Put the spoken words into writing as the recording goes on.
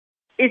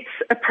It's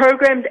a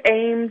program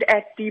aimed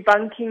at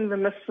debunking the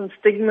myths and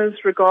stigmas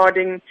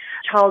regarding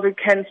childhood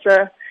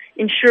cancer,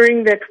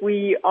 ensuring that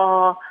we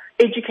are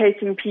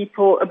educating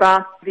people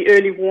about the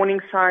early warning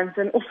signs,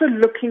 and also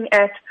looking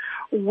at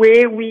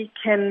where we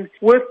can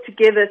work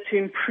together to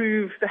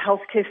improve the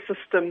healthcare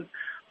system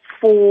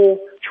for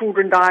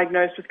children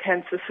diagnosed with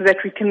cancer so that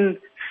we can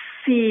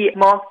see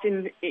marked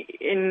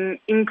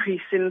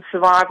increase in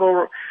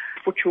survival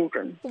for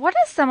children. What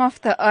are some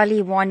of the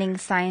early warning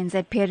signs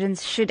that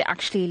parents should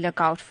actually look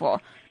out for?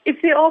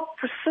 If there are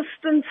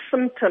persistent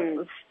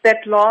symptoms that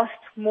last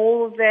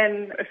more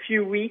than a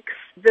few weeks,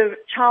 the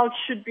child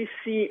should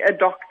see a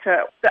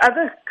doctor. The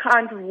other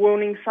kind of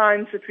warning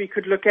signs that we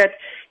could look at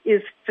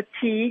is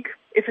fatigue.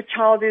 If a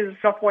child is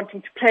not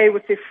wanting to play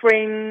with their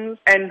friends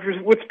and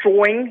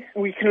withdrawing,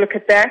 we can look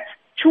at that.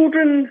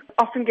 Children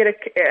often get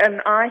an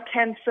eye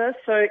cancer,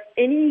 so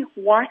any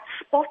white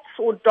spots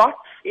or dots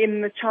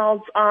in the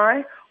child's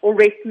eye or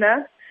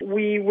retina,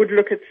 we would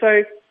look at.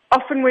 So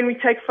often when we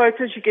take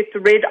photos, you get the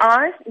red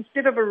eye.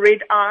 Instead of a red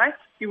eye,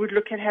 you would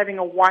look at having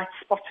a white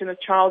spot in a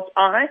child's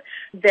eye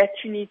that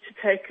you need to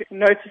take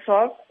notice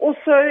of.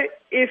 Also,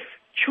 if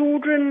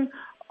children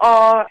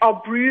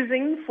are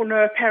bruising for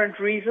no apparent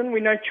reason,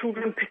 we know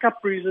children pick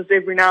up bruises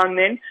every now and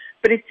then,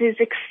 but if there's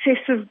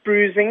excessive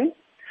bruising,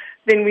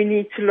 then we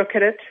need to look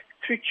at it.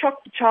 Through CHOC,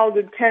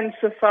 Childhood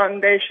Cancer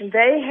Foundation,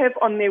 they have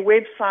on their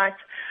website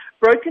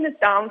broken it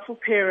down for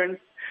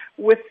parents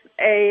with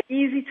a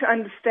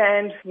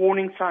easy-to-understand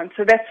warning sign.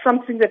 So that's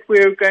something that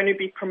we're going to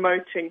be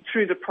promoting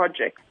through the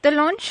project. The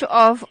launch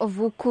of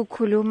Vuka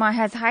Khuluma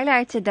has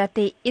highlighted that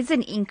there is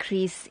an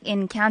increase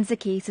in cancer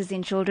cases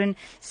in children,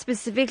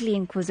 specifically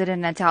in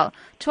KwaZulu-Natal.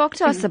 Talk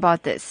to us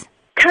about this.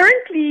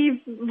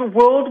 Currently, the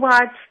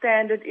worldwide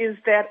standard is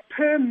that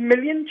per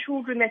million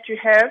children that you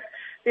have,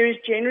 there is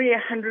generally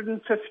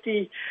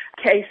 150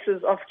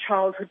 cases of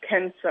childhood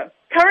cancer.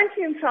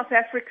 Currently in South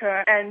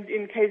Africa and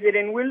in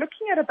KZN, we're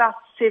looking at about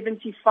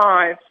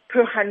 75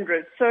 per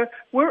 100. So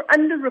we're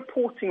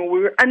under-reporting or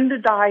we're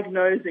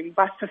under-diagnosing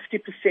by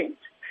 50%.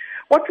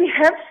 What we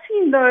have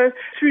seen, though,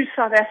 through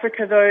South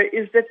Africa, though,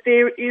 is that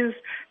there is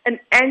an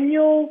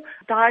annual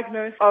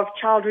diagnosis of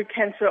childhood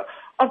cancer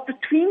of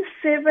between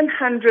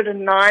 700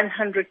 and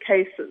 900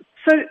 cases.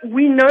 So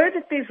we know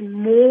that there's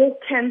more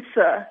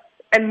cancer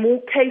and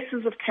more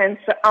cases of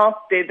cancer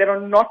out there that are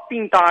not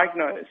being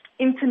diagnosed.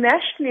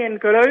 Internationally and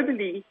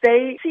globally,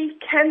 they see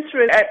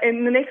cancer,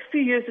 in the next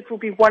few years, it will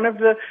be one of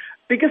the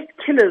biggest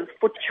killers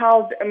for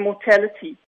child mortality.